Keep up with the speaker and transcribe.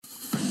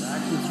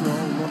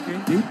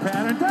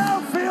pattern,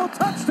 downfield,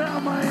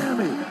 touchdown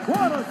Miami.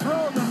 What a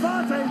throw,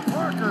 Devontae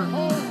Parker.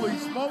 Holy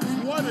smokes,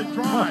 what a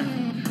drive.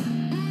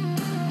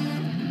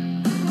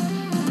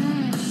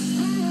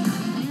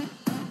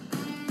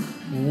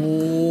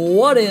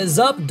 What is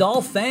up,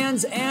 Dolph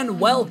fans, and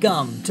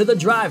welcome to the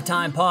Drive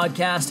Time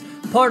Podcast,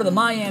 part of the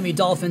Miami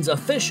Dolphins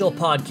official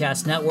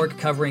podcast network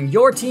covering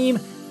your team,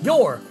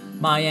 your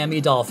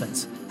Miami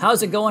Dolphins.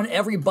 How's it going,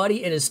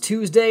 everybody? It is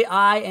Tuesday.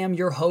 I am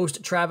your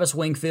host, Travis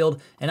Wingfield,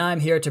 and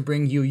I'm here to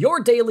bring you your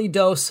daily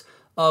dose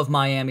of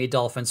Miami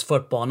Dolphins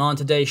football. And on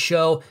today's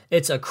show,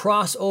 it's a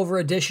crossover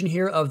edition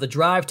here of the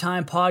Drive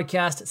Time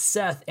Podcast.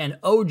 Seth and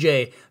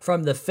OJ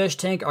from the Fish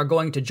Tank are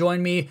going to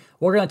join me.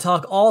 We're going to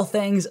talk all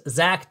things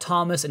Zach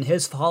Thomas and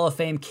his Hall of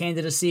Fame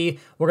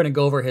candidacy. We're going to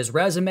go over his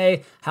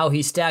resume, how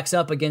he stacks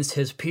up against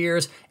his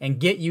peers, and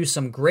get you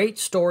some great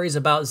stories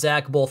about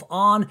Zach both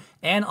on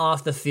and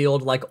off the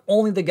field, like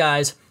only the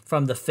guys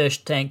from the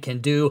Fish Tank can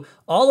do.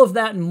 All of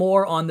that and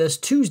more on this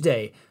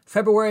Tuesday,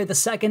 February the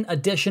 2nd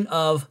edition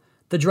of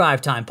the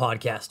Drive Time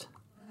Podcast.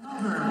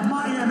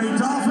 Miami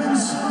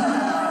Dolphins.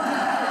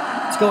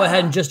 Let's go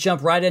ahead and just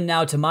jump right in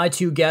now to my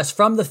two guests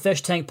from the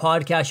Fish Tank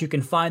Podcast. You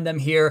can find them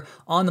here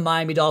on the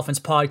Miami Dolphins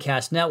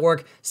Podcast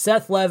Network,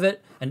 Seth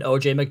Levitt and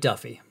OJ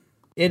McDuffie.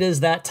 It is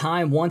that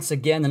time once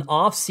again, an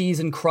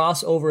off-season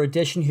crossover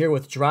edition here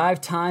with Drive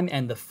Time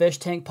and the Fish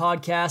Tank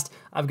Podcast.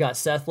 I've got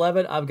Seth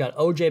Levitt, I've got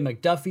OJ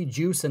McDuffie,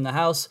 Juice in the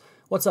house.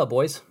 What's up,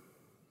 boys?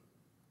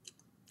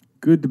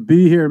 Good to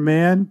be here,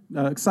 man.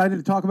 Excited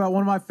to talk about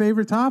one of my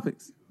favorite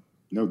topics.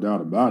 No doubt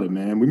about it,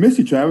 man. We miss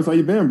you, Travis. How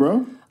you been,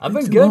 bro? I've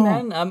been good,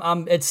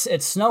 man.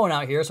 It's snowing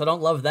out here, so I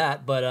don't love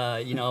that.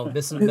 But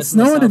missing it's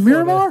snowing in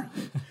Miramar.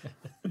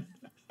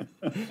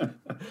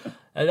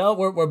 I know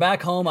we're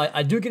back home.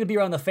 I do get to be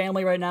around the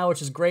family right now,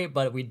 which is great,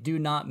 but we do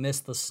not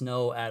miss the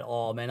snow at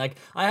all, man. Like,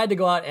 I had to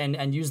go out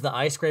and use the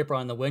ice scraper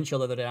on the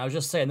windshield the other day. And I was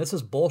just saying, this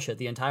is bullshit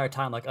the entire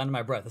time, like under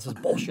my breath. This is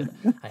bullshit.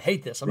 I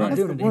hate this. I'm not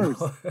doing it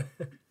anymore.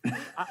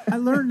 I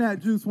learned that,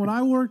 Juice, when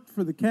I worked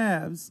for the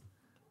Cavs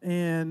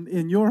and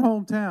in your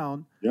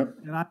hometown. Yep.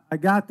 And I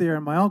got there,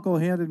 and my uncle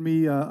handed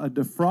me a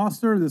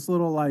defroster, this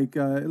little, like,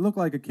 it looked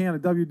like a can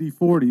of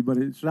WD-40, but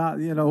it shot,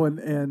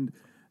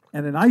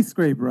 and an ice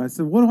scraper. I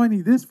said, what do I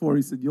need this for?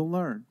 He said, you'll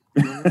learn.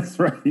 That's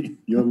right.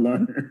 You'll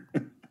learn.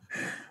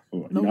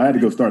 I had to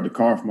go start the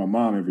car for my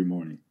mom every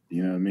morning.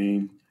 You know what I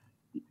mean?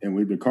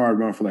 And the car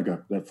run for like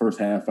that first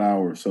half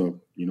hour or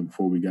so,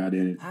 before we got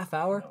in it. Half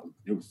hour?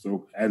 It was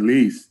so, at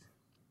least.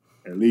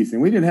 And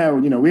we didn't have,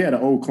 we had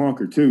an old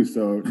clunker too.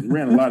 So we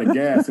ran a lot of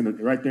gas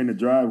right there in the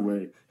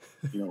driveway,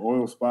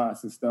 oil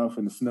spots and stuff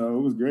in the snow.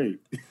 It was great.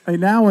 Hey,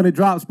 now when it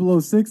drops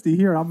below 60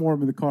 here, I'm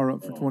warming the car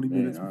up for 20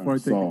 minutes before I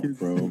take the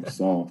kids. I'm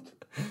soft.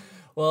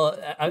 Well,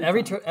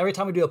 every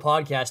time we do a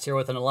podcast here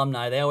with an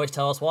alumni, they always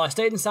tell us, well, I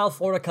stayed in South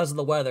Florida because of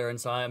the weather.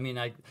 And so,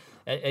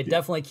 it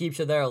definitely keeps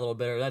you there a little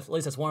bit. Or at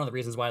least that's one of the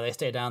reasons why they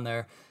stay down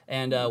there.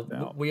 And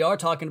we are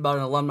talking about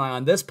an alumni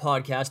on this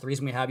podcast. The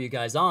reason we have you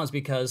guys on is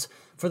because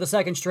for the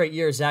second straight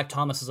year, Zach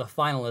Thomas is a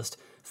finalist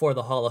for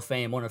the Hall of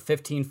Fame. One of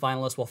 15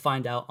 finalists. We'll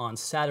find out on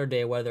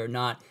Saturday whether or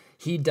not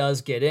he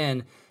does get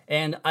in.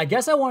 And I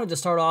guess I wanted to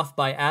start off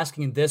by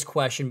asking this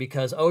question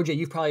because, OJ,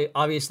 you've probably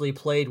obviously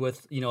played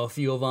with, a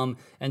few of them.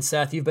 And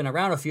Seth, you've been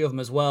around a few of them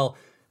as well.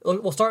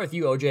 We'll start with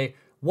you, OJ.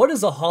 What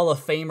is a Hall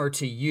of Famer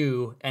to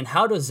you, and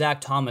how does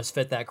Zach Thomas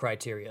fit that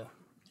criteria?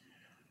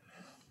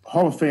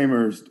 Hall of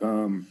Famers,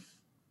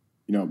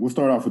 we'll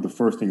start off with the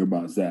first thing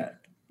about Zach.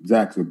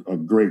 Zach's a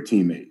great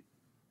teammate.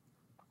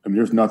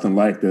 There's nothing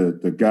like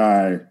the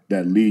guy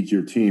that leads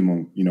your team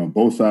on,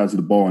 both sides of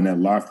the ball in that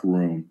locker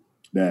room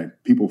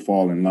that people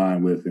fall in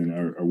line with and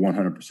are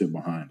 100%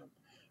 behind them.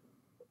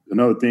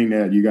 Another thing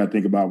that you got to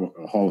think about with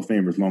a Hall of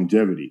Famer is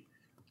longevity.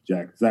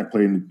 Zach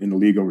played in the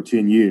league over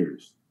 10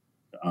 years.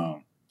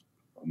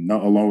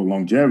 Along with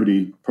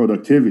longevity,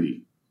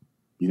 productivity.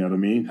 You know what I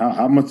mean?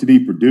 How much did he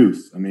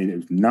produce? It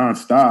was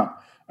nonstop.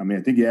 I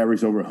think he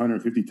averaged over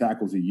 150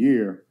 tackles a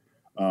year,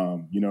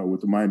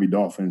 with the Miami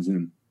Dolphins.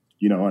 And,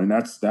 and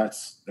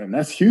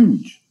that's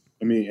huge.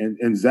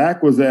 And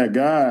Zach was that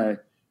guy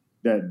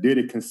that did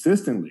it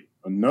consistently.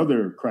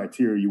 Another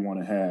criteria you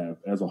want to have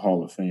as a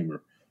Hall of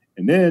Famer.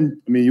 And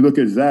then, you look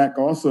at Zach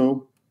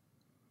also,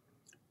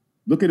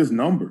 look at his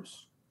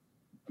numbers.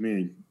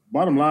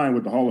 Bottom line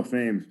with the Hall of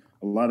Fame,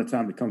 a lot of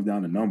times it comes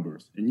down to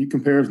numbers. And you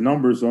compare his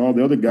numbers to all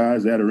the other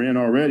guys that are in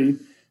already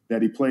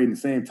that he played in the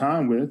same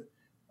time with.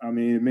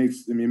 It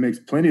makes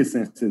plenty of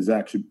sense that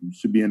Zach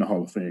should be in the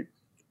Hall of Fame.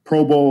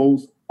 Pro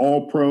Bowls,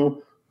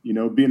 All-Pro,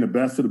 being the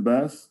best of the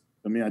best.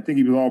 I think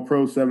he was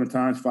All-Pro 7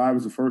 times, 5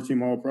 was the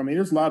first-team All-Pro.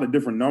 There's a lot of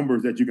different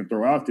numbers that you can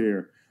throw out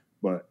there,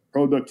 but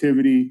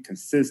productivity,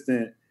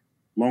 consistent,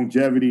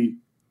 longevity,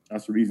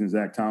 that's the reason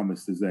Zach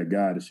Thomas is that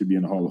guy that should be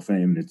in the Hall of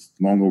Fame, and it's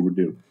long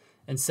overdue.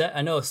 And Seth,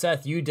 I know,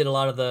 Seth, you did a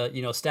lot of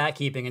the, stat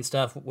keeping and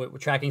stuff,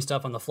 tracking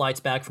stuff on the flights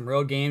back from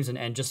road games,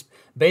 and just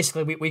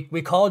basically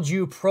we called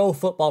you Pro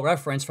Football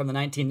Reference from the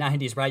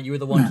 1990s, right? You were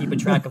the one keeping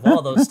track of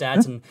all those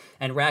stats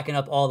and racking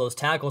up all those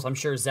tackles. I'm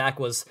sure Zach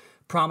was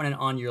prominent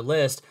on your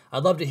list.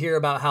 I'd love to hear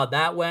about how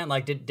that went.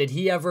 Like, did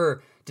he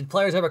ever did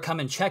players ever come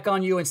and check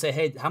on you and say,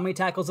 hey, how many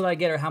tackles did I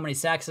get or how many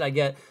sacks did I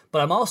get?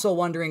 But I'm also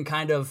wondering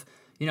kind of,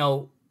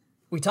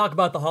 we talk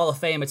about the Hall of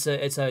Fame. It's a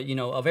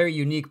a very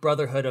unique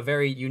brotherhood, a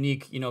very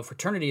unique,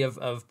 fraternity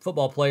of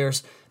football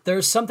players.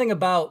 There's something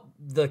about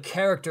the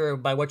character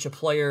by which a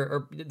player,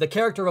 or the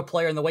character of a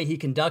player and the way he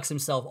conducts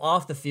himself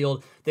off the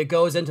field that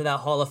goes into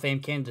that Hall of Fame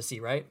candidacy,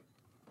 right?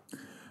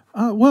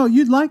 Well,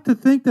 you'd like to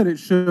think that it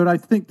should. I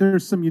think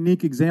there's some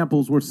unique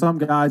examples where some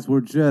guys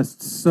were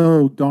just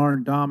so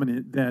darn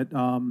dominant that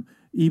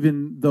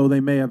even though they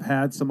may have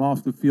had some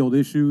off-the-field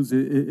issues,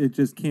 it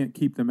just can't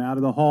keep them out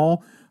of the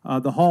Hall.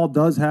 The Hall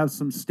does have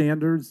some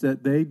standards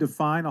that they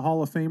define a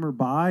Hall of Famer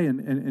by,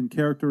 and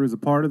character is a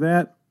part of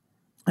that.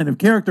 And if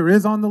character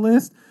is on the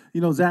list,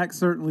 Zach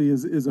certainly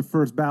is a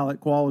first ballot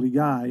quality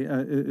guy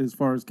as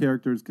far as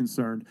character is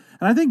concerned.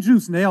 And I think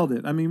Juice nailed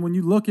it. I mean, when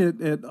you look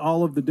at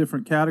all of the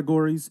different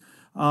categories,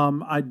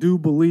 I do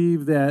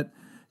believe that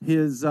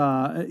his,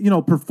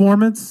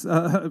 performance,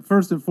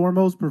 first and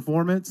foremost,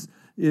 performance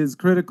is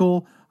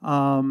critical.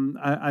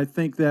 I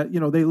think that,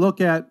 they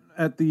look at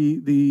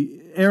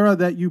the era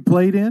that you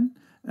played in,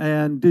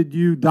 and did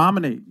you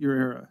dominate your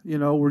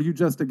era? Were you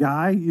just a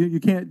guy? You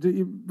can't,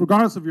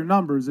 regardless of your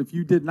numbers, if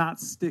you did not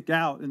stick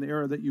out in the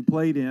era that you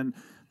played in,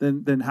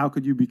 then how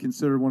could you be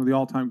considered one of the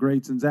all-time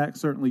greats? And Zach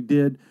certainly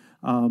did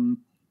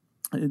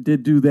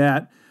do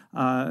that.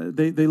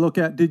 They look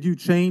at, did you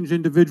change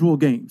individual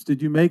games? Did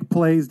you make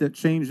plays that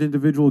changed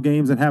individual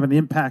games and have an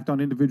impact on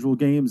individual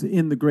games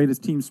in the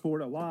greatest team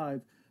sport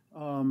alive?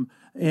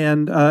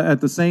 And at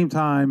the same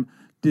time,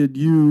 did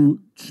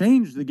you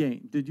change the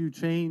game? Did you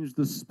change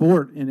the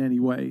sport in any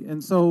way?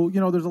 And so,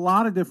 there's a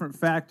lot of different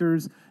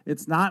factors.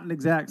 It's not an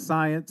exact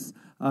science.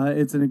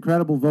 It's an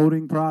incredible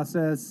voting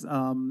process.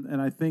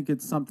 And I think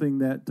it's something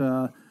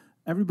that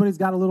everybody's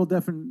got a little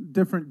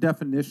different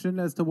definition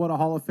as to what a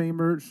Hall of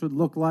Famer should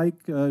look like,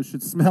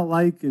 should smell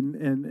like,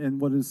 and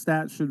what his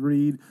stats should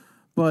read.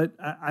 But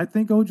I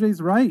think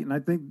OJ's right, and I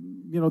think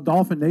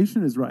Dolphin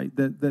Nation is right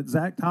that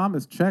Zach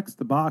Thomas checks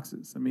the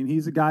boxes. I mean,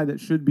 he's a guy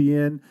that should be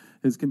in.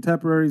 His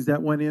contemporaries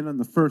that went in on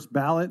the first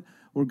ballot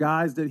were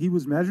guys that he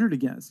was measured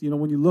against.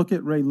 When you look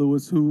at Ray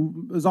Lewis,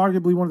 who is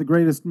arguably one of the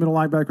greatest middle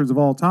linebackers of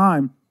all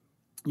time,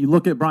 you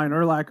look at Brian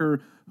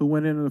Urlacher, who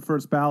went in on the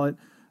first ballot.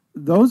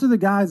 Those are the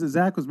guys that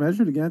Zach was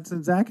measured against,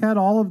 and Zach had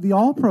all of the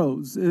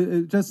All-Pros,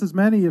 just as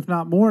many, if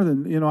not more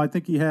than, I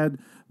think he had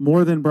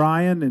more than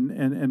Brian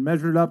and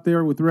measured up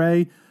there with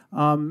Ray.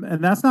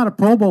 And that's not a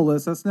Pro Bowl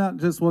list. That's not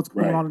just what's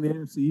going on in the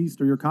NFC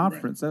East or your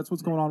conference. That's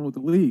what's going on with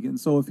the league. And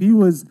so if he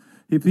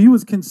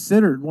was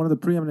considered one of the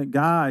preeminent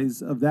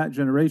guys of that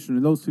generation,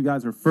 and those two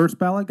guys are first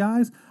ballot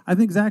guys, I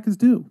think Zach is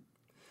due.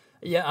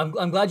 Yeah,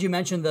 I'm glad you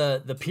mentioned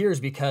the peers,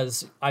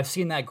 because I've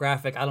seen that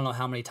graphic I don't know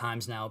how many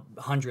times now,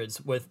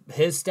 hundreds, with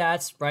his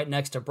stats right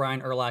next to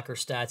Brian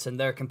Urlacher's stats, and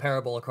they're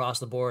comparable across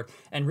the board,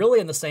 and really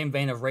in the same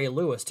vein of Ray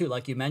Lewis too,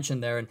 like you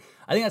mentioned there. And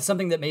I think that's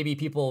something that maybe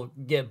people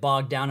get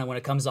bogged down in when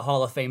it comes to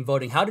Hall of Fame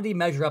voting. How did he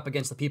measure up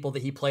against the people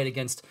that he played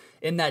against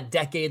in that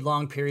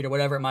decade-long period or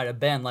whatever it might have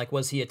been? Like,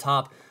 was he a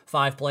top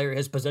 5 player at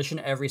his position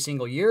every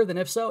single year? Then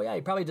if so, yeah,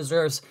 he probably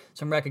deserves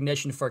some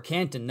recognition for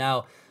Canton.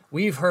 Now,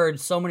 we've heard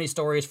so many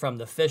stories from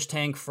the fish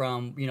tank,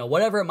 from,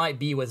 whatever it might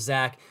be with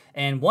Zach.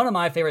 And one of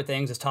my favorite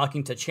things is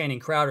talking to Channing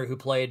Crowder, who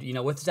played,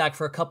 with Zach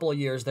for a couple of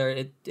years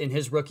there in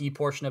his rookie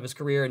portion of his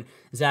career. And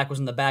Zach was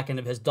in the back end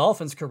of his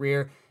Dolphins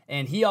career.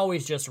 And he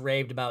always just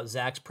raved about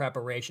Zach's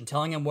preparation,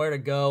 telling him where to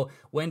go,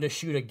 when to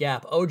shoot a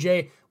gap.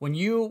 OJ, when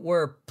you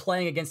were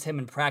playing against him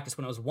in practice,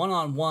 when it was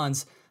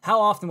one-on-ones, how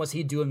often was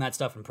he doing that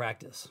stuff in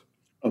practice?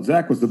 Oh,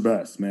 Zach was the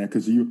best, man,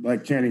 because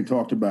like Channing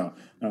talked about,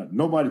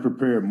 nobody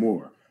prepared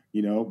more.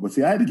 But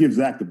see, I had to give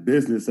Zach the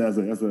business as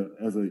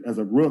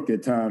a rook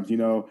at times.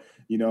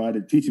 I had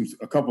to teach him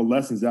a couple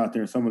lessons out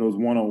there in some of those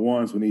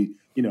one-on-ones when he,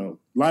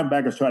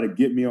 linebackers try to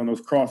get me on those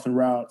crossing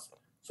routes.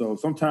 So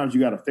sometimes you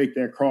got to fake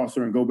that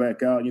crosser and go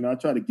back out. I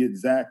try to get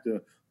Zach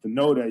to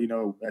know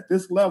that, at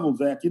this level,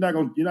 Zach, you're not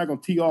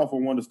gonna tee off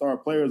on one of the star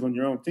players on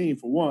your own team,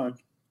 for one,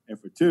 and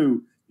for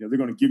two, they're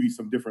going to give you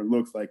some different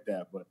looks like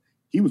that. But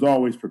he was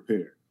always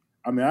prepared.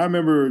 I mean, I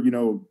remember,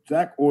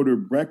 Zach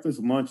ordered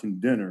breakfast, lunch, and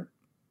dinner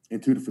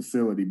into the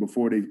facility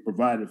before they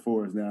provided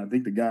for us. Now, I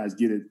think the guys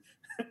get it,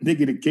 they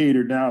get it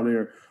catered now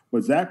there.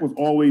 But Zach was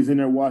always in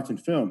there watching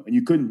film, and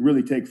you couldn't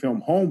really take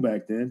film home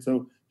back then.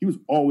 So he was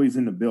always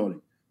in the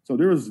building. So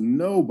there's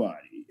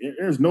nobody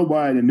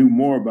that knew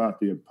more about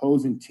the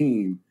opposing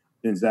team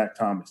than Zach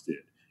Thomas did.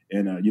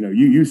 And,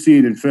 you see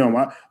it in film.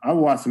 I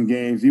watched some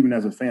games, even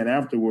as a fan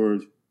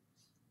afterwards,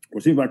 where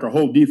it seems like our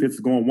whole defense is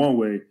going one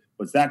way,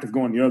 but Zach is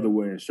going the other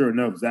way. And sure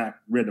enough, Zach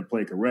read the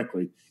play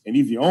correctly. And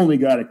he's the only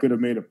guy that could have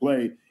made a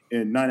play,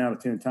 and 9 out of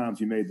 10 times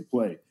he made the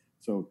play.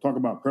 So talk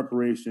about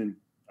preparation.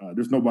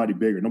 There's nobody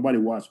bigger. Nobody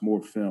watched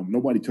more film.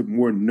 Nobody took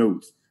more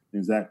notes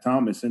than Zach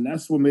Thomas. And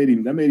that's what made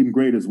him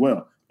great as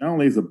well. Not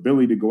only his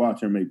ability to go out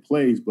there and make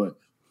plays, but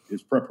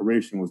his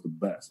preparation was the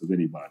best of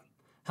anybody.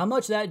 How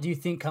much of that do you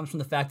think comes from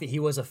the fact that he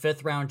was a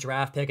 5th-round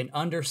draft pick, an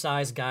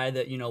undersized guy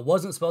that,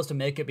 wasn't supposed to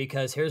make it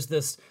because here's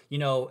this,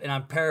 and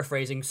I'm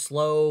paraphrasing,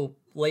 slow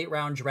late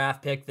round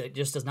draft pick that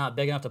just is not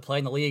big enough to play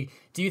in the league.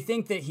 Do you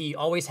think that he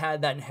always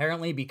had that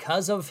inherently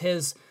because of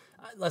his,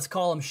 let's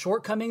call them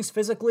shortcomings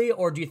physically,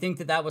 or do you think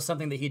that that was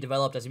something that he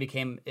developed as he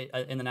became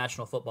in the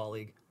National Football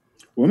League?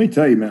 Well, let me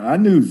tell you, man, I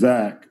knew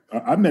Zach.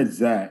 I met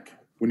Zach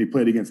when he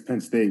played against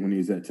Penn State when he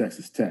was at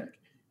Texas Tech.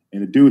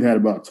 And the dude had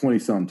about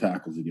 20-some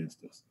tackles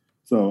against us.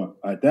 So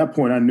at that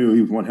point, I knew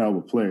he was one hell of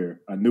a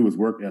player. I knew his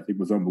work ethic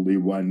was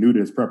unbelievable. I knew that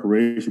his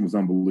preparation was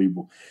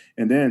unbelievable.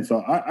 And then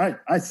so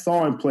I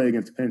saw him play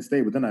against Penn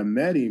State, but then I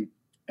met him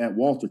at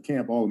Walter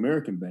Camp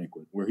All-American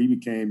Banquet, where he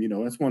became,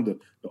 that's one of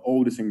the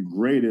oldest and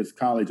greatest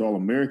college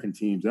All-American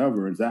teams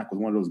ever. And Zach was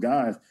one of those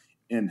guys.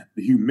 And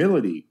the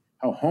humility,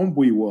 how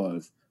humble he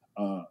was,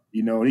 and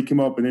he came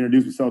up and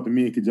introduced himself to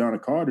me and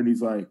Kajana Carter, and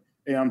he's like,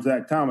 "Hey, I'm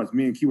Zach Thomas."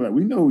 Me and Q were like,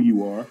 "We know who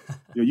you are.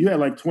 You had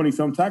like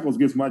 20-some tackles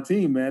against my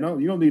team, man.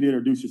 You don't need to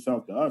introduce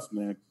yourself to us,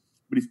 man."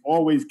 But he's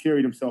always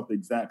carried himself the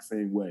exact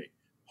same way.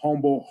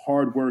 Humble,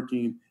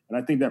 hardworking. And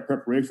I think that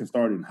preparation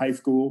started in high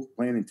school,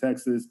 playing in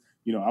Texas,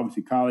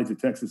 obviously college at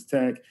Texas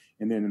Tech,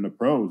 and then in the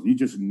pros. He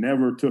just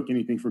never took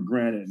anything for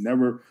granted,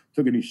 never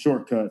took any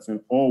shortcuts, and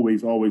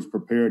always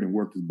prepared and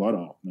worked his butt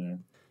off,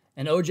 man.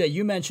 And OJ,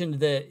 you mentioned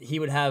that he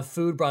would have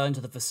food brought into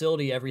the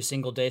facility every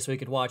single day so he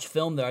could watch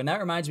film there. And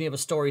that reminds me of a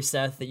story,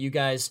 Seth, that you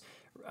guys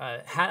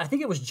had. I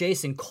think it was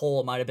Jason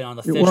Cole might have been on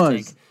the fish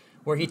tank,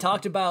 where he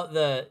talked about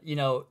the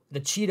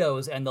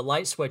Cheetos and the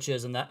light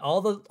switches, and that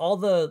all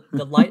the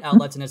light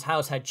outlets in his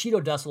house had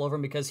Cheeto dust all over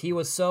him because he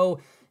was so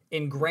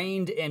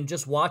ingrained in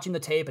just watching the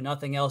tape and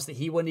nothing else that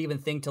he wouldn't even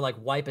think to like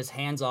wipe his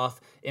hands off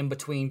in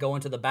between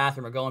going to the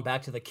bathroom or going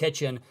back to the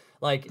kitchen.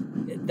 Like,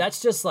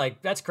 that's just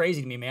like, that's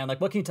crazy to me, man. Like,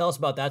 what can you tell us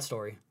about that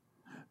story?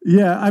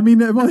 Yeah, I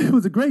mean, it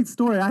was a great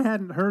story. I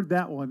hadn't heard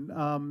that one.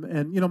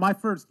 And my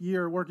first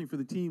year working for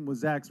the team was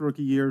Zach's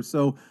rookie year,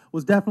 so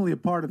was definitely a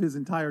part of his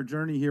entire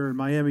journey here in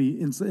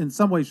Miami in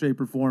some way, shape,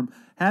 or form.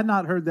 Had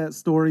not heard that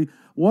story.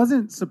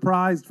 Wasn't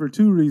surprised for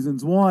two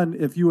reasons. One,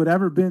 if you had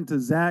ever been to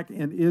Zach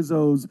and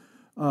Izzo's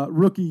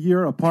rookie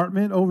year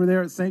apartment over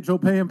there at St.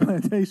 Tropez and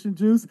Plantation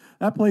Juice,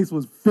 that place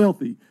was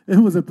filthy. It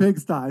was a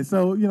pigsty.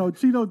 So,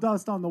 Cheeto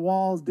dust on the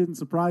walls didn't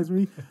surprise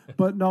me.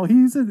 But no,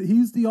 he's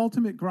the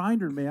ultimate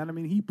grinder, man. I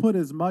mean, he put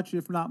as much,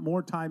 if not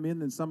more time in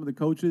than some of the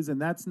coaches,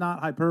 and that's not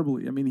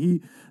hyperbole. I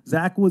mean,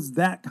 Zach was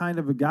that kind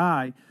of a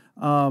guy.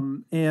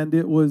 And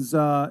it was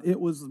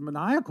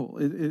maniacal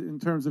in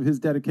terms of his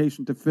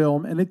dedication to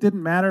film. And it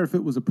didn't matter if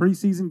it was a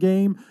preseason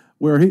game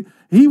where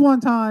he one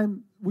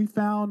time, we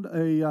found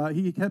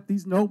he kept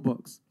these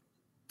notebooks,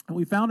 and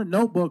we found a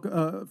notebook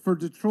for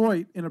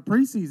Detroit in a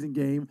preseason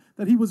game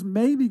that he was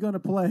maybe going to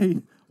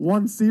play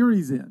one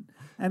series in,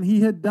 and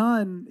he had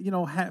done,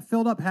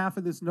 filled up half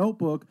of this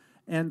notebook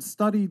and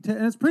studied.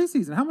 And it's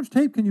preseason. How much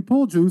tape can you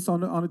pull, Juice,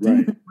 on a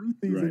team in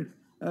preseason?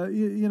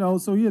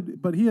 Right. So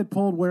he had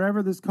pulled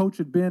wherever this coach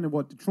had been and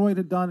what Detroit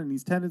had done and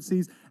these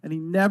tendencies, and he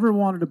never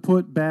wanted to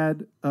put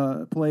bad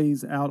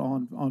plays out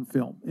on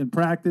film in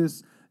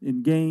practice,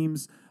 in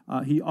games.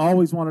 He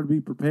always wanted to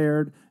be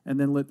prepared and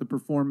then let the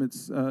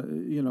performance,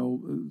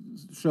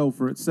 show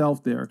for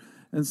itself there.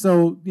 And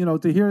so,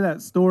 to hear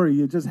that story,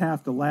 you just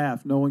have to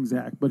laugh knowing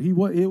Zach. But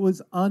it was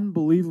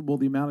unbelievable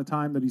the amount of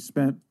time that he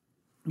spent.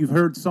 You've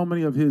heard so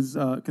many of his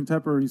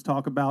contemporaries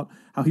talk about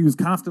how he was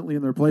constantly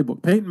in their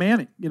playbook. Peyton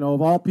Manning, of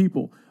all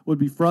people, would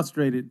be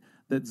frustrated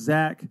that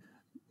Zach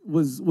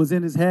was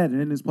in his head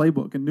and in his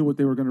playbook and knew what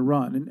they were going to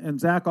run.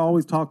 And Zach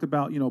always talked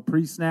about,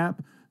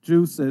 pre-snap,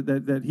 Juice,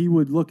 that he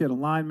would look at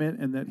alignment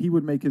and that he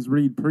would make his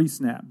read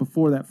pre-snap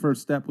before that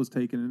first step was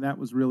taken, and that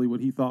was really what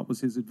he thought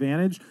was his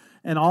advantage.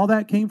 And all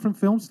that came from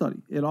film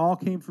study. It all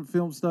came from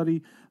film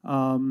study,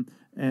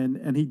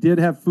 and he did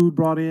have food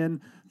brought in.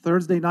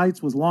 Thursday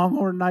nights was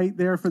Longhorn night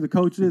there for the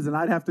coaches, and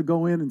I'd have to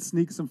go in and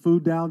sneak some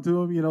food down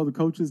to him. The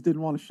coaches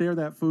didn't want to share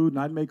that food,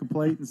 and I'd make a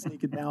plate and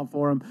sneak it down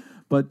for him.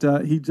 But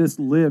he just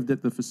lived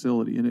at the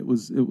facility, and it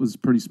was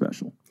pretty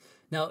special.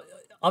 Now,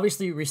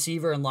 obviously,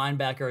 receiver and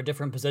linebacker are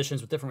different positions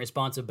with different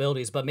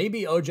responsibilities, but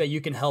maybe, OJ, you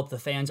can help the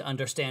fans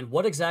understand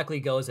what exactly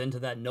goes into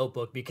that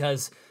notebook,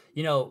 because,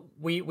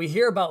 we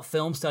hear about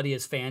film study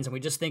as fans, and we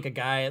just think a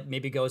guy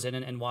maybe goes in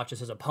and watches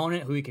his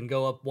opponent, who he can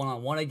go up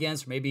one-on-one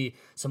against, or maybe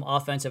some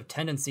offensive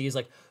tendencies.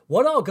 Like,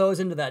 what all goes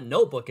into that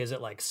notebook? Is it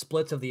like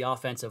splits of the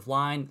offensive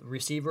line,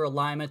 receiver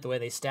alignment, the way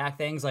they stack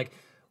things? Like,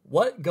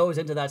 what goes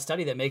into that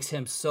study that makes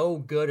him so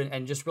good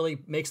and just really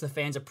makes the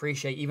fans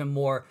appreciate even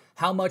more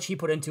how much he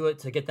put into it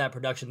to get that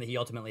production that he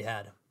ultimately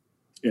had?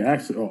 Yeah,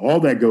 actually, all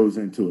that goes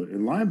into it.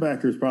 And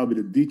linebacker is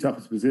probably the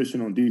toughest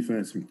position on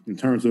defense in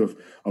terms of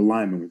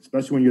alignment,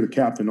 especially when you're the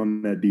captain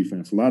on that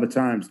defense. A lot of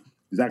times,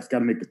 Zach's got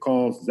to make the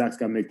calls, Zach's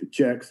got to make the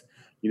checks,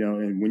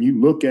 and when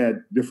you look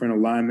at different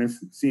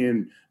alignments,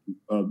 seeing,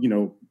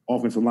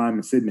 offensive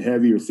linemen sitting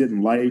heavy or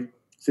sitting light,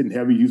 sitting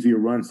heavy, usually a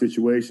run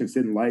situation,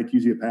 sitting light,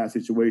 usually a pass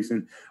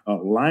situation.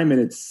 Lineman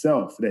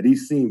itself, that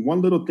he's seen,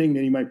 one little thing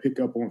that he might pick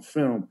up on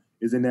film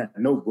is in that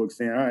notebook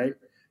saying, all right,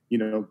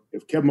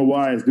 if Kevin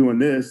Mawae is doing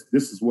this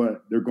is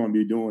what they're going to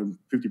be doing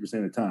 50%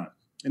 of the time.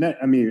 And that,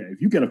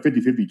 if you get a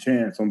 50-50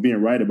 chance on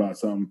being right about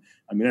something,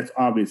 that's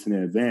obvious an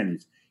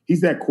advantage.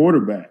 he's that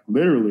quarterback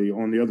literally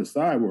on the other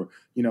side where,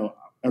 you know,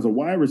 as a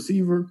wide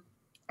receiver,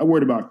 I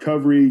worried about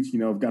coverage. You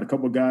know, I've got a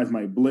couple of guys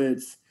might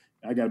blitz.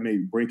 I got to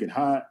maybe break it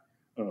hot,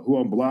 who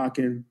I'm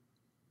blocking.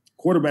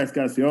 Quarterback's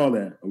got to see all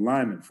that.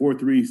 Alignment,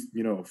 4-3,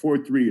 you know,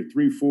 4-3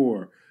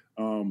 or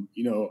 3-4,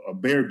 you know, a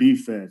bear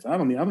defense. I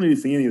don't need to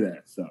see any of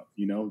that stuff.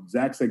 You know,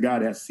 Zach's a guy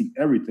that has to see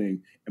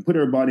everything and put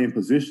everybody in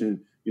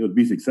position, you know, to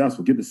be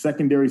successful. Get the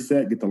secondary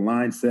set, get the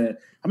line set.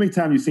 How many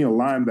times have you seen a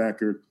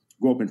linebacker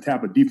go up and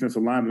tap a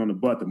defensive lineman on the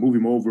butt to move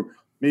him over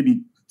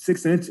maybe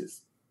 6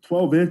 inches,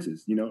 12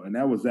 inches, you know, and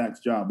that was Zach's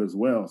job as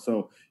well.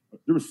 So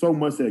there was so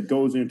much that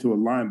goes into a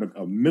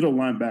middle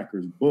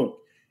linebacker's book.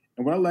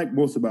 And what I like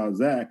most about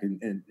Zach,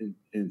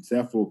 and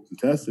Seth will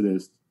attest to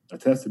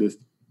this,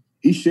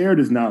 he shared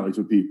his knowledge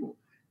with people.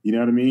 You know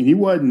what I mean? He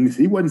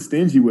wasn't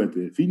stingy with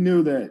it. If he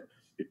knew that,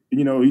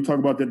 you know, you talk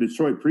about that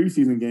Detroit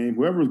preseason game,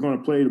 whoever was going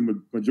to play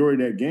the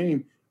majority of that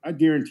game, I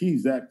guarantee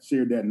Zach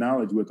shared that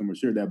knowledge with him or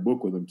shared that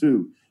book with him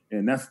too.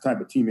 And that's the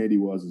type of teammate he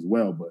was as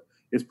well. But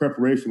his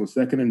preparation was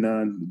second to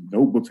none. The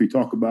notebooks we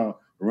talk about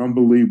are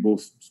unbelievable.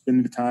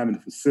 Spending the time in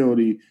the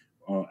facility,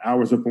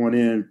 hours up on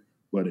end,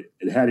 but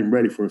it had him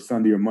ready for a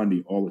Sunday or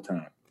Monday all the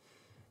time.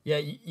 Yeah,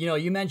 you know,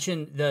 you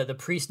mentioned the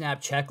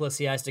pre-snap checklist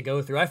he has to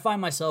go through. I find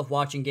myself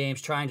watching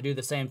games trying to do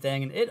the same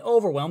thing, and it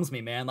overwhelms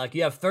me, man. Like,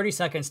 you have 30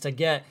 seconds to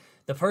get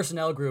the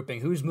personnel grouping,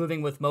 who's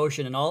moving with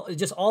motion, and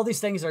all these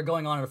things that are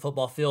going on in a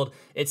football field.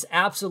 It's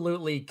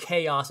absolutely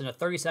chaos in a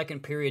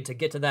 30-second period to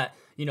get to that,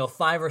 you know,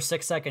 5 or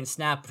 6 second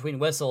snap between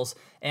whistles.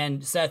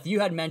 And Seth, you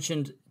had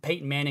mentioned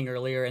Peyton Manning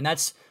earlier, and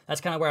that's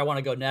kind of where I want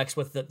to go next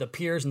with the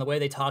peers and the way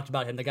they talked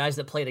about him, the guys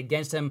that played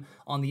against him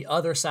on the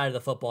other side of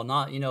the football,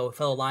 not, you know,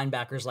 fellow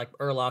linebackers like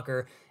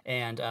Urlacher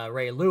and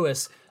Ray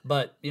Lewis.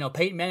 But, you know,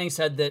 Peyton Manning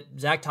said that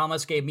Zach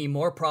Thomas gave me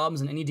more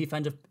problems than any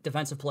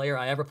defensive player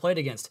I ever played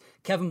against.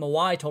 Kevin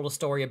Mawae told a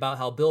story about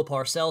how Bill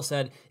Parcells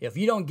said, if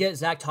you don't get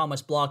Zach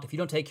Thomas blocked, if you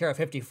don't take care of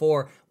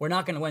 54, we're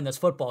not going to win this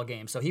football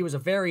game. So he was a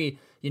very,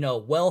 you know,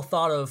 well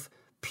thought of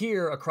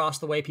peer across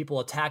the way people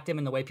attacked him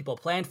and the way people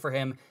planned for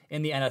him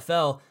in the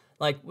NFL.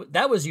 Like,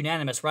 that was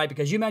unanimous, right?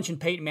 Because you mentioned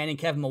Peyton Manning,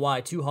 Kevin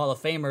Mawae, 2 Hall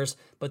of Famers,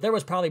 but there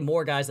was probably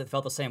more guys that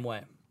felt the same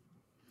way.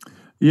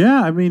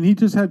 Yeah, I mean, he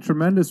just had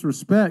tremendous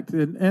respect,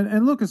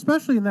 and look,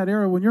 especially in that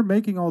era when you're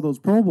making all those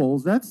Pro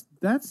Bowls,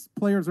 that's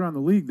players around the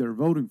league that are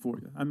voting for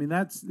you. I mean,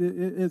 that's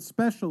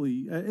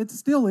especially it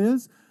still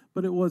is,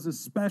 but it was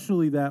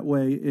especially that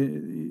way,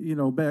 you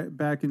know,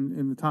 back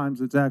in the times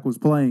that Zach was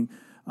playing,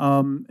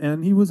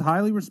 and he was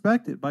highly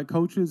respected by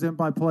coaches and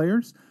by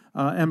players,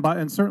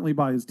 and certainly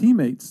by his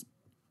teammates.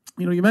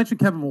 You know, you mentioned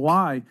Kevin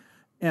Mawae.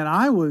 And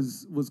I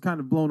was kind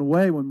of blown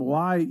away when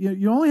Mawae,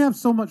 you only have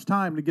so much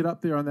time to get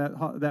up there on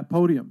that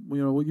podium.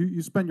 You know,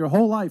 you spend your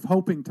whole life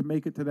hoping to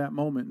make it to that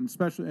moment, and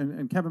especially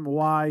and Kevin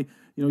Mawae,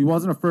 you know, he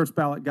wasn't a first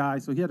ballot guy,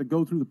 so he had to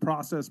go through the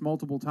process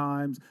multiple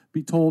times,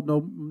 be told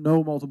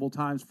no multiple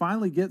times.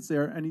 Finally gets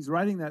there, and he's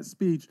writing that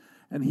speech,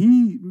 and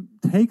he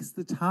takes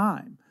the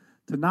time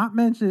to not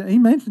mention. He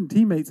mentioned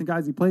teammates and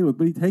guys he played with,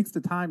 but he takes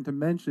the time to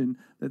mention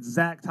that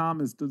Zach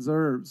Thomas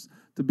deserves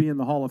to be in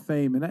the Hall of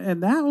Fame,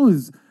 and that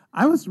was.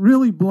 I was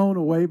really blown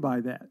away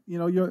by that. You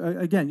know,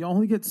 you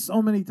only get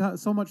so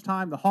much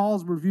time. The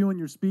hall's reviewing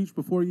your speech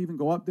before you even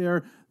go up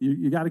there.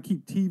 You got to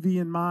keep TV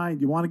in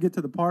mind. You want to get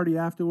to the party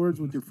afterwards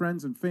with your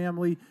friends and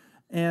family.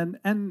 And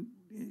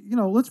you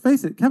know, let's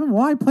face it, Kevin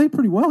Mawae played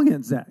pretty well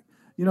against Zach.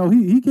 You know,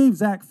 he gave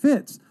Zach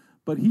fits,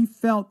 but he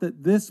felt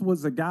that this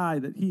was a guy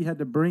that he had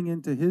to bring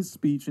into his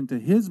speech, into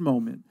his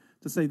moment,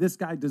 to say this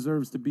guy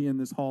deserves to be in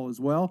this hall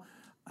as well.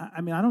 I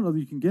mean, I don't know that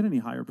you can get any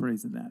higher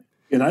praise than that.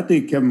 And I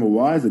think Kevin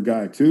Mawae is a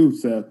guy, too,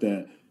 Seth,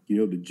 that, you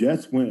know, the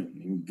Jets went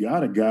and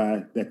got a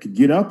guy that could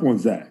get up on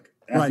Zach,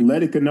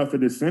 athletic enough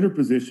at the center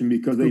position,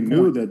 because they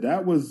knew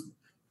that was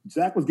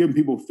Zach was giving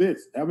people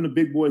fits. Having the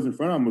big boys in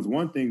front of him was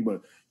one thing,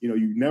 but, you know,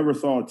 you never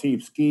saw a team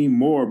scheme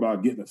more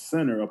about getting a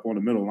center up on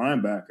the middle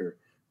linebacker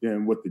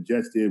than what the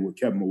Jets did with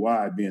Kevin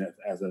Mawae being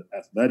as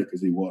athletic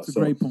as he was. That's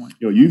a great point.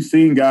 You know, you've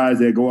seen guys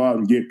that go out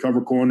and get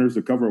cover corners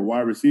or cover a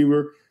wide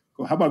receiver.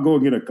 How about go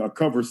and get a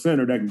cover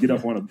center that can get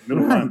up on a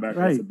middle linebacker?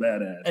 Right. That's a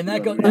badass.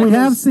 And we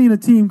have seen a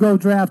team go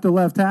draft a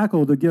left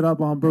tackle to get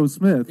up on Bruce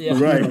Smith. Yeah.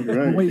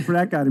 Right. Wait for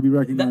that guy to be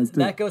recognized, too.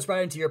 That goes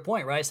right into your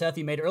point, right, Seth?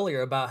 You made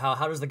earlier about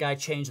how does the guy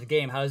change the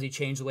game? How does he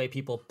change the way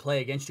people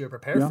play against you or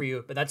prepare for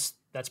you? But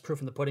that's proof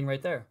in the pudding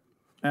right there.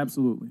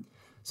 Absolutely.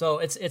 So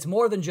it's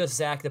more than just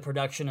Zach, the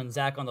production, and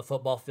Zach on the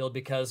football field,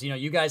 because, you know,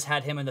 you guys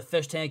had him in the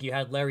fish tank, you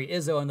had Larry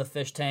Izzo in the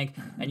fish tank,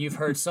 and you've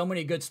heard so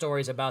many good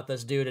stories about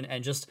this dude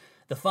and just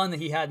the fun that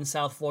he had in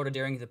South Florida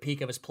during the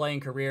peak of his playing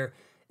career.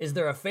 Is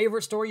there a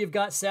favorite story you've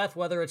got, Seth,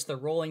 whether it's the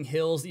rolling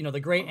hills, you know, the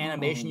great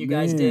animation you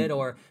guys did,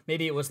 or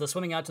maybe it was the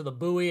swimming out to the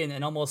buoy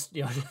and almost,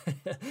 you know,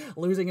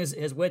 losing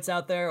his wits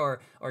out there, or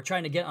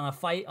trying to get on a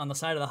fight on the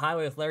side of the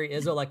highway with Larry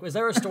Izzo? Like, is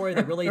there a story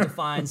that really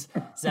defines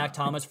Zach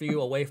Thomas for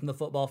you away from the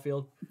football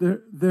field?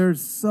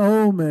 There's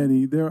so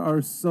many. There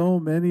are so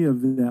many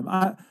of them.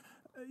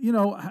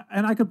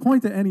 and I could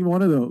point to any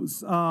one of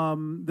those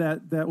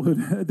that would.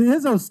 The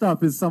Izzo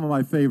stuff is some of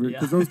my favorite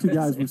because those two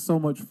guys were so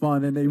much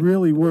fun, and they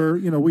really were.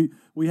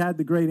 We had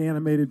the great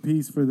animated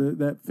piece for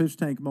that fish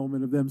tank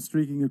moment of them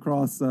streaking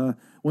across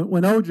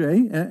when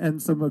OJ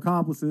and some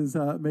accomplices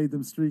made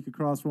them streak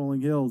across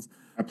rolling hills.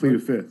 I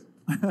pleaded fifth.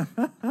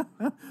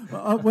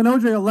 When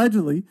OJ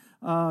allegedly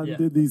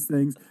did these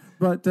things.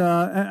 But,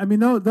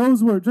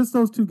 those were just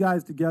those two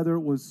guys together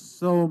was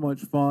so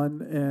much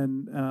fun,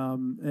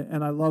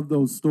 and I love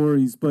those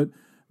stories. But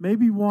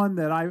maybe one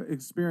that I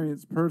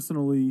experienced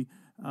personally,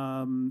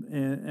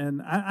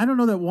 and I don't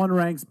know that one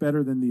ranks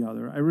better than the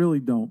other. I really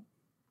don't.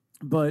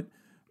 But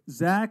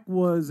Zach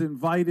was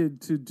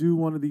invited to do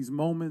one of these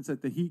moments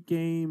at the Heat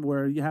game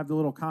where you have the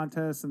little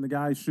contest and the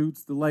guy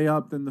shoots the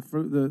layup, then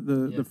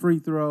the free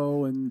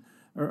throw, and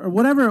or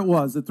whatever it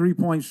was, the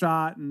 3-point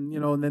shot, and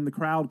and then the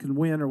crowd can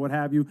win or what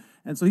have you.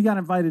 And so he got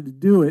invited to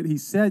do it. He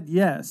said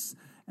yes,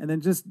 and then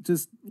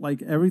just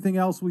like everything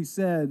else we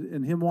said,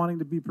 and him wanting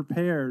to be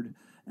prepared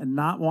and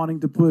not wanting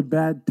to put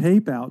bad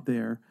tape out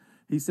there,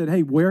 he said,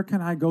 "Hey, where can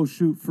I go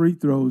shoot free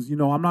throws?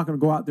 I'm not going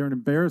to go out there and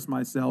embarrass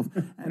myself."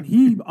 And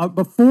he,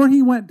 before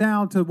he went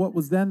down to what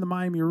was then the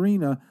Miami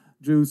Arena,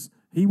 Juice,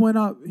 we went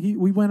up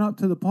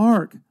to the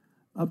park,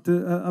 up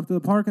to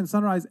the park in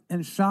Sunrise,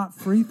 and shot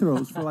free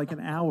throws for like an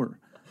hour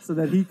so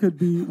that he could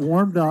be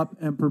warmed up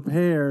and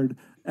prepared.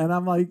 And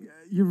I'm like,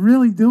 you're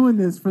really doing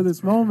this for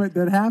this moment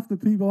that half the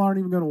people aren't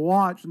even going to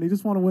watch, and they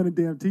just want to win a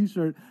damn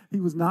T-shirt. He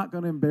was not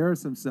going to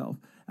embarrass himself.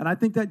 And I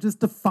think that just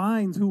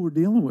defines who we're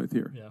dealing with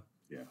here.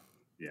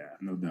 Yeah,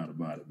 no doubt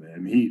about it,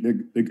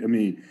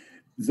 man.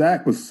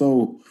 Zach was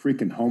so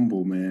freaking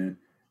humble, man.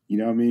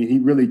 He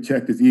really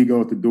checked his ego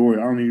at the door.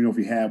 I don't even know if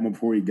he had one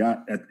before he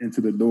got into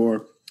the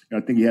door. I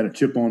think he had a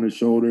chip on his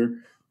shoulder.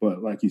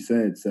 But like you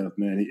said, Seth,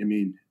 man,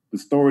 the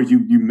stories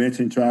you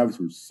mentioned, Travis,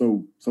 were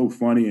so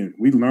funny. And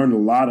we learned a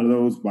lot of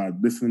those by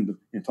listening to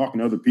and talking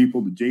to other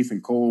people. The Jason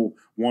Cole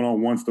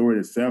one-on-one story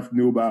that Seth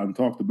knew about and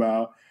talked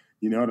about.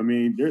 You know what I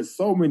mean? There's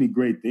so many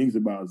great things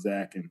about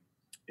Zach. And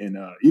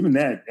even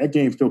that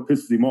game still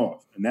pisses him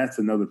off. And that's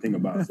another thing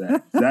about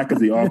Zach. Zach is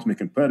the ultimate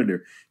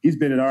competitor. He's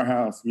been at our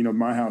house,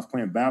 my house,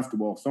 playing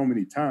basketball so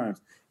many times.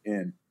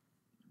 And,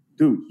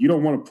 dude, you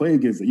don't want to play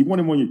against it. You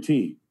want him on your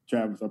team,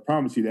 Travis. I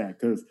promise you that,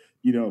 because,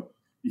 you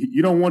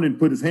don't want him to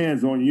put his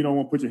hands on you. You don't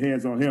want to put your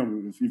hands on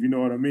him, if you know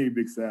what I mean,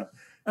 Big Seth.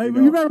 Hey, you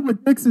remember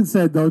what Dixon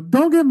said, though?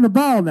 Don't give him the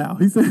ball now.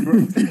 He said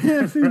he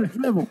can't see the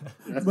dribble,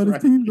 but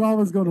his team's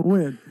always going to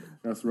win.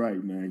 That's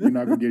right, man. You're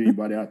not going to get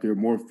anybody out there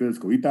more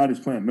physical. He thought he was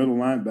playing middle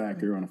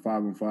linebacker on a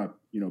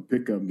 5-on-5,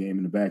 pickup game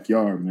in the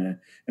backyard, man.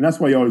 And that's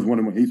why you always want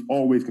him. He's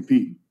always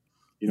competing.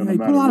 No he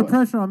put a lot of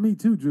pressure on me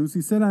too, Juice.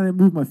 He said I didn't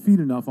move my feet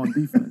enough on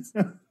defense.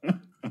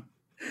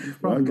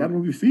 Well, I got to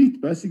move your feet,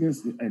 especially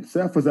against. And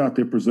Seth was out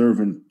there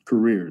preserving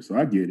careers, so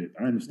I get it.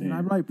 I understand. And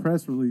I write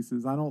press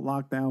releases. I don't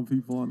lock down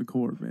people on the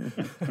court, man.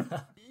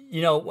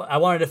 I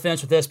wanted to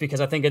finish with this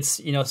because I think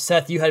it's,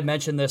 Seth, you had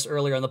mentioned this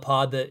earlier on the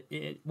pod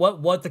that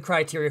what the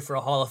criteria for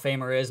a Hall of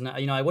Famer is. And,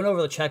 I went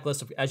over the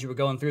checklist as you were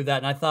going through that,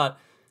 and I thought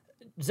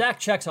Zach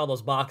checks all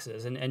those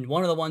boxes. And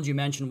one of the ones you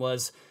mentioned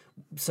was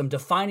some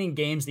defining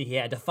games that he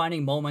had,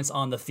 defining moments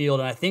on the field.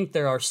 And I think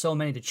there are so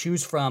many to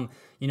choose from.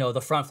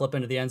 The front flip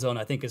into the end zone,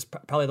 I think, is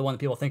probably the one that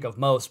people think of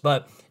most.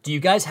 But do you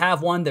guys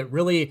have one that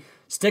really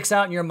sticks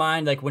out in your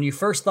mind? Like when you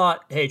first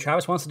thought, hey,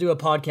 Travis wants to do a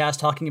podcast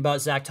talking about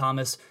Zach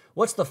Thomas,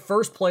 what's the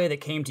first play that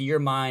came to your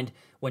mind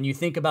when you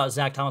think about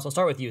Zach Thomas? I'll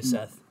start with you,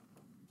 Seth.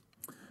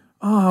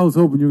 Oh, I was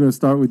hoping you were going to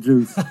start with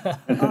Juice.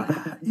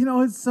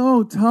 It's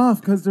so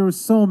tough because there were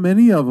so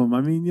many of them. I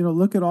mean,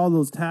 look at all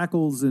those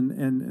tackles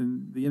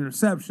and the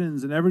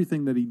interceptions and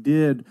everything that he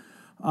did.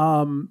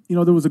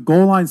 There was a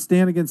goal line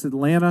stand against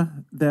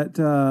Atlanta that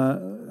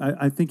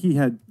I think he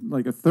had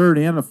like a third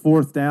and a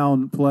fourth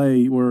down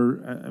play where,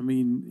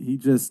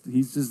 he's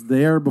just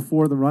there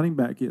before the running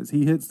back is.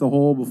 He hits the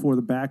hole before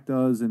the back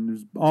does, and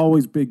there's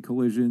always big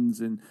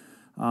collisions. And,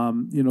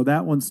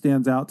 that one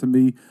stands out to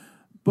me.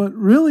 But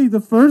really,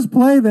 the first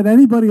play that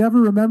anybody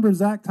ever remembers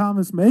Zach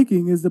Thomas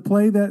making is the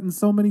play that in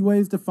so many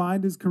ways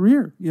defined his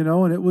career,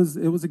 and it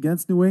was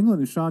against New England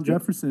and Sean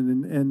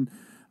Jefferson.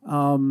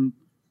 And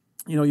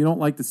you don't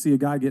like to see a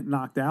guy get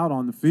knocked out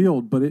on the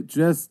field, but it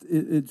just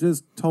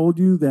told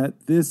you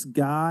that this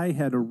guy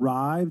had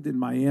arrived in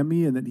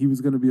Miami and that he was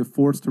going to be a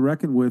force to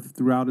reckon with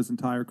throughout his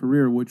entire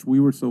career, which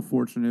we were so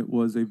fortunate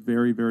was a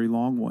very, very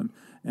long one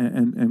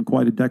and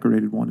quite a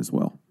decorated one as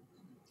well.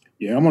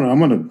 Yeah, I'm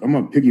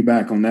gonna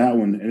piggyback on that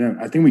one, and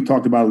I think we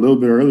talked about a little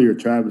bit earlier,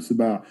 Travis,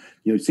 about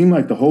it seemed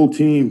like the whole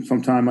team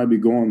sometime might be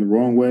going the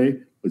wrong way,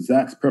 but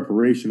Zach's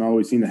preparation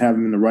always seemed to have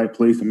him in the right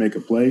place to make a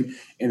play.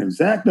 And if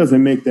Zach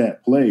doesn't make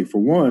that play, for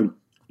one,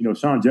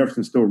 Sean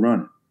Jefferson's still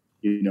running.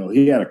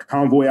 He had a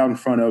convoy out in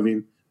front of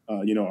him.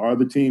 Our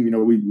other team,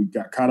 we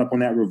got caught up on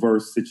that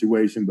reverse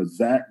situation, but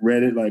Zach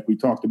read it like we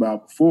talked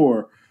about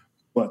before.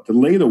 But to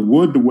lay the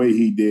wood the way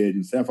he did,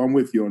 and Seth, I'm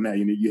with you on that.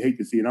 You hate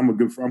to see it. I'm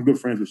good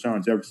friends with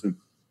Sean Jefferson.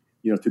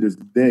 To this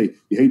day,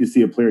 you hate to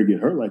see a player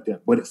get hurt like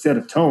that. But it set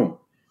a tone,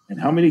 And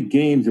how many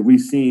games have we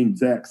seen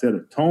Zach set a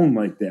tone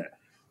like that?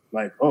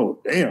 Like, oh,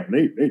 damn,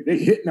 they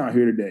hitting out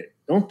here today.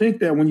 Don't think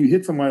that when you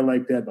hit somebody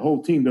like that, the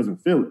whole team doesn't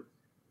feel it.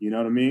 You know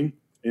what I mean?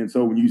 And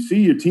so when you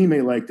see your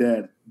teammate like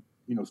that,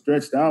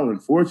 stretched out,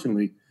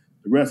 unfortunately,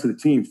 the rest of the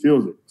team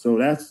feels it. So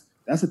that's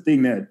the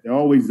thing that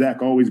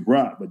Zach always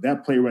brought. But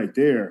that play right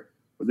there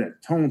was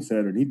that tone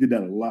setter, and he did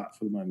that a lot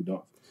for the Miami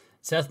Dolphins.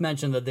 Seth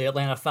mentioned the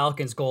Atlanta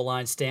Falcons goal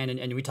line stand,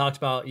 and we talked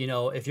about,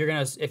 if you're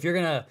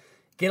gonna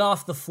get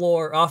off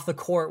the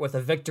court with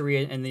a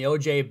victory in the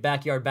OJ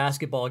backyard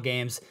basketball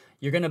games,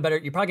 you're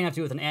probably gonna have to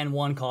do with an and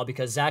one call,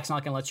 because Zach's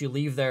not gonna let you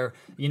leave there,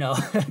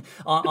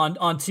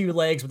 on two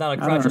legs without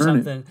a crutch or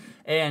something.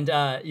 And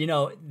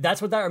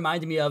that's what that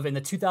reminded me of in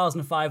the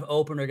 2005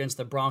 opener against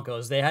the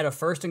Broncos. They had a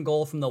 1st and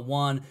goal from the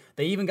 1.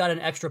 They even got an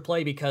extra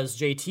play because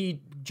JT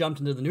jumped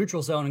into the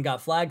neutral zone and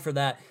got flagged for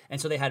that. And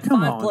so they had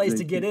 5 plays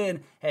to get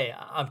in. Hey,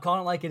 I'm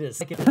calling it like it is.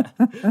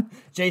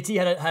 JT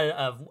had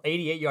a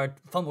 88-yard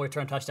fumble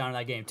return touchdown in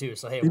that game too.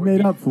 So hey, he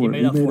made up for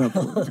it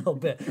a little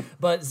bit.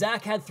 But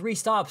Zach had 3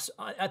 stops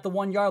at the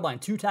 1-yard line,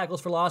 2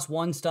 tackles for loss,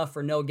 1 stuff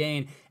for no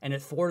gain, and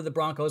it thwarted the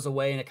Broncos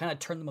away, and it kind of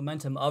turned the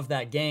momentum of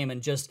that game.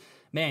 And just,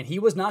 man, he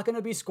was not going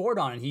to be scored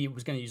on, and he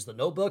was going to use the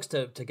notebooks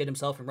to get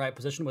himself in right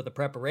position with the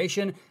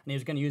preparation, and he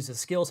was going to use his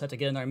skill set to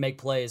get in there and make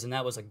plays, and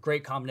that was a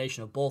great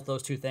combination of both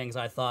those two things,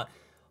 I thought.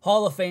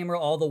 Hall of Famer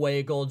all the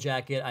way, Gold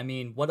Jacket. I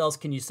mean, what else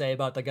can you say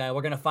about the guy?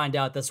 We're going to find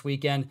out this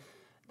weekend.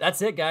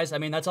 That's it, guys. I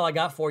mean, that's all I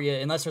got for you.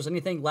 Unless there's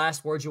anything,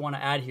 last words you want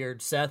to add here,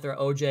 Seth or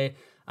OJ.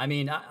 I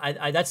mean,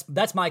 I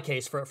that's my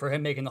case for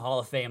him making the Hall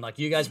of Fame. Like,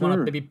 you guys want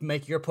to maybe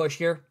make your push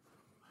here?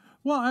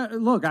 Well,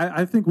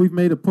 I think we've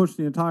made a push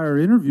the entire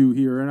interview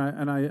here,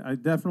 and I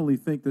definitely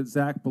think that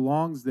Zach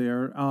belongs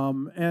there.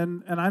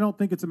 And I don't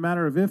think it's a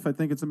matter of if. I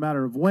think it's a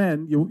matter of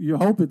when. You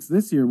hope it's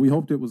this year. We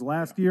hoped it was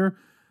last year.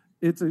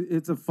 It's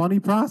a funny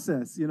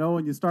process,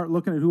 when you start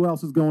looking at who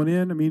else is going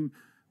in. I mean,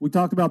 we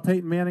talked about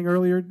Peyton Manning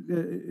earlier.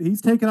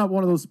 He's taken up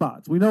one of those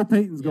spots. We know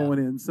Peyton's going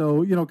in.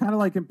 So, kind of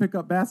like in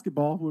pickup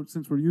basketball,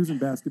 since we're using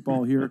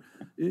basketball here,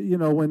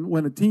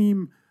 when a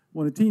team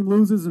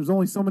loses, there's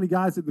only so many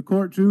guys at the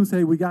court. Juice,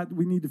 hey, we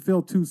need to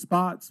fill 2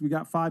 spots. We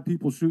got 5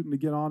 people shooting to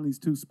get on these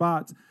 2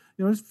 spots.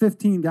 There's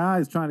 15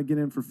 guys trying to get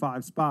in for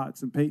 5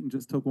 spots, and Peyton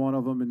just took one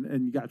of them,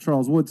 and you got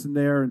Charles Woodson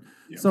there. And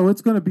so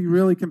it's going to be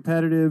really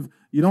competitive.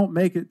 You don't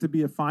make it to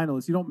be a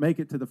finalist. You don't make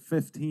it to the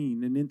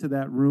 15 and into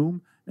that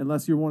room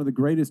unless you're one of the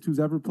greatest who's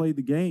ever played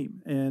the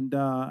game.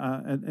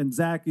 And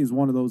Zach is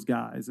one of those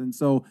guys. And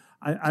so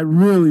I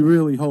really,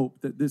 really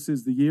hope that this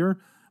is the year.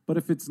 But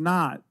if it's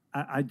not,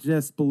 I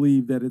just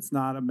believe that it's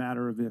not a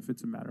matter of if,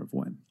 it's a matter of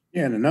when.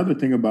 Yeah, and another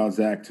thing about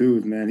Zach too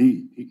is,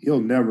 man,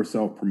 he'll never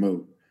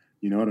self-promote.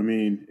 You know what I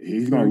mean?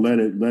 He's gonna let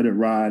it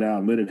ride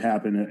out, let it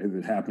happen. If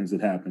it happens,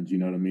 it happens. You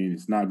know what I mean?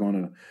 It's not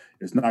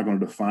gonna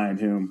define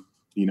him.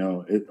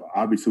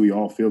 Obviously we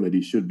all feel that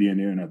he should be in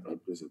there, and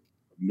there's a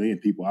million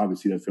people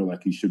obviously that feel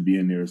like he should be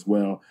in there as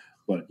well.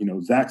 But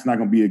Zach's not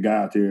gonna be a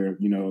guy out there,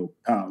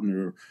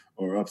 pouting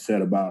or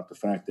upset about the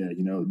fact that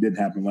it didn't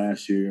happen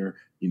last year.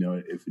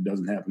 If it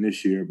doesn't happen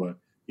this year, but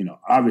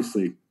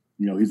obviously.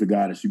 He's a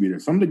guy that should be there.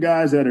 Some of the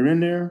guys that are in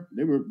there,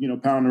 they were,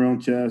 pounding their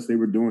own chest. They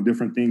were doing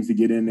different things to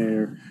get in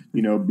there,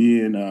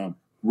 being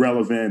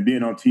relevant,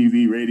 being on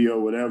TV, radio,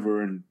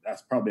 whatever. And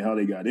that's probably how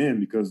they got in,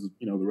 because,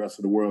 the rest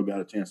of the world got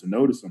a chance to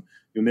notice them.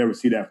 You'll never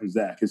see that from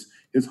Zach.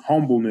 His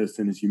humbleness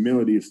and his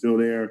humility is still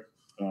there.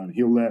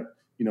 He'll let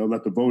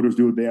the voters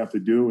do what they have to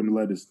do, and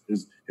let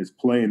his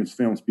play and his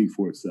film speak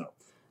for itself.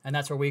 And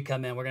that's where we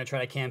come in. We're going to try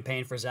to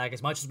campaign for Zach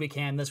as much as we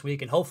can this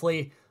week, and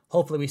hopefully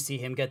we see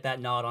him get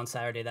that nod on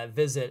Saturday, that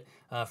visit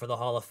for the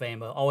Hall of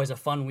Fame. Always a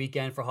fun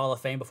weekend for Hall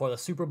of Fame before the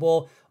Super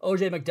Bowl.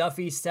 OJ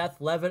McDuffie, Seth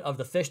Levitt of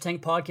the Fish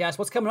Tank Podcast.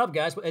 What's coming up,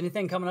 guys?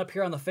 Anything coming up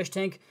here on the Fish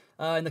Tank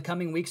in the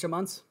coming weeks or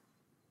months?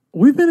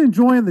 We've been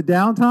enjoying the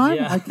downtime.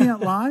 Yeah. I can't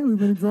lie. We've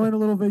been enjoying a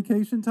little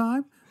vacation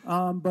time.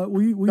 But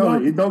we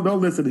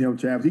don't listen to him,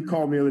 Travis. He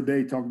called me the other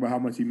day talking about how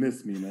much he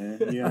missed me, man.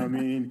 You know what I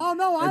mean? Oh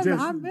no,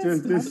 I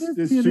missed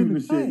just shooting the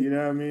shit. You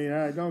know what I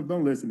mean?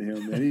 Don't listen to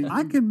him, man.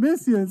 I can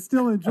miss you and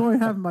still enjoy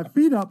having my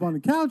feet up on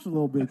the couch a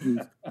little bit,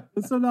 Juice.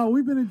 So no,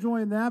 we've been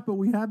enjoying that, but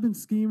we have been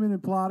scheming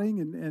and plotting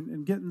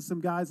and getting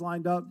some guys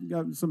lined up. We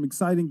got some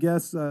exciting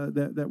guests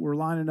that we're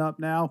lining up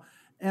now,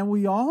 and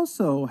we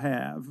also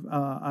have.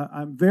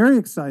 I'm very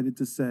excited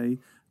to say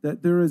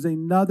that there is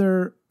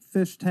another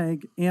Fish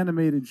Tank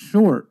animated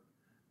short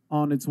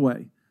on its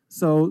way.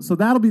 So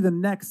that'll be the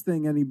next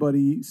thing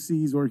anybody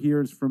sees or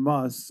hears from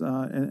us,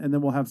 and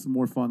then we'll have some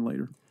more fun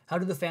later. How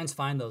do the fans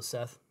find those,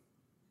 Seth?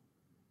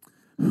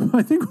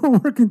 I think we're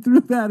working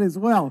through that as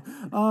well.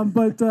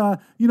 But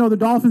the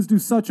Dolphins do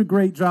such a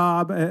great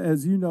job,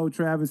 as you know,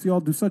 Travis. You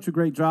all do such a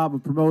great job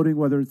of promoting,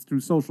 whether it's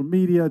through social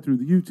media, through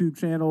the YouTube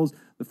channels,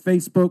 the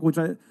Facebook, which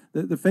the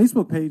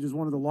Facebook page is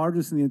one of the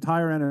largest in the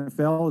entire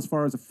NFL as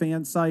far as a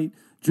fan site.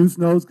 Juice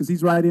knows because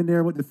he's right in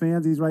there with the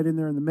fans. He's right in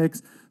there in the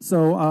mix.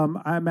 So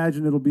I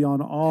imagine it'll be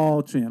on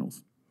all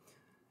channels.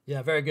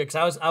 Yeah, very good.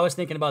 Because I was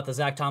thinking about the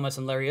Zach Thomas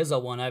and Larry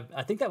Izzo one.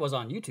 I think that was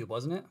on YouTube,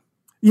 wasn't it?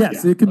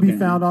 Yes, Yeah. it can be Okay.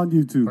 found on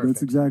YouTube. Perfect.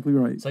 That's exactly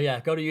right. So yeah,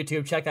 go to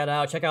YouTube, check that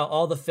out. Check out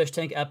all the Fish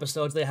Tank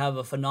episodes. They have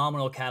a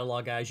phenomenal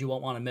catalog, guys. You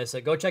won't want to miss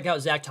it. Go check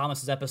out Zach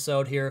Thomas's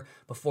episode here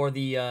before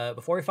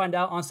we find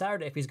out on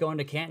Saturday if he's going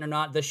to Canton or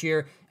not this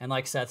year. And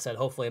like Seth said,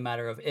 hopefully a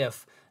matter of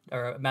if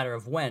or a matter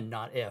of when,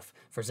 not if,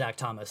 for Zach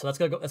Thomas. So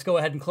let's go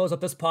ahead and close up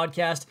this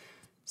podcast.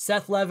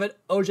 Seth Levitt,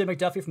 OJ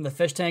McDuffie from the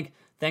Fish Tank.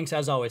 Thanks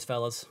as always,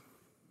 fellas.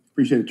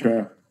 Appreciate it,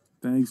 Trav.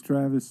 Thanks,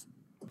 Travis.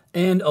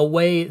 And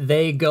away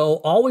they go.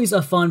 Always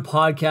a fun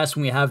podcast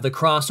when we have the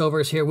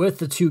crossovers here with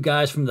the two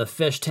guys from the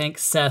Fish Tank,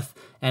 Seth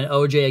and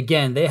OJ.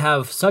 Again, they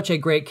have such a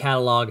great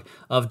catalog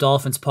of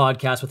Dolphins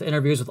podcasts with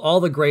interviews with all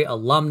the great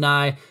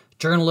alumni,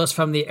 journalists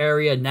from the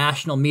area,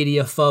 national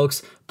media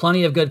folks.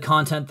 Plenty of good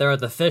content there at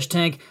the Fish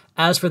Tank.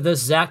 As for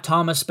this Zach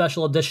Thomas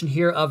special edition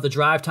here of the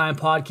Drive Time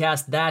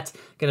podcast, that's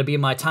going to be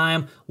my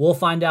time. We'll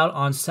find out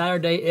on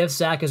Saturday if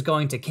Zach is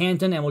going to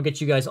Canton, and we'll get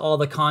you guys all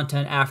the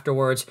content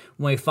afterwards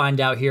when we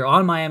find out here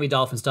on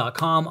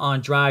MiamiDolphins.com,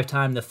 on Drive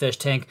Time, the Fish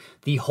Tank,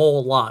 the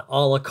whole lot, a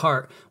la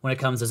carte when it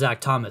comes to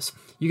Zach Thomas.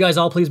 You guys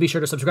all please be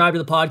sure to subscribe to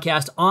the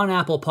podcast on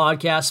Apple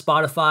Podcasts,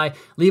 Spotify.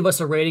 Leave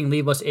us a rating,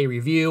 leave us a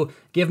review.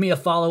 Give me a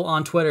follow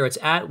on Twitter. It's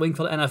at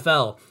Wingfield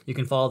NFL. You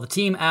can follow the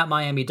team at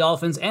Miami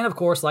Dolphins. And of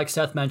course, like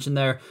Seth mentioned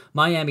there,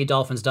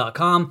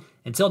 MiamiDolphins.com.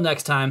 Until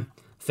next time,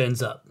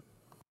 fins up.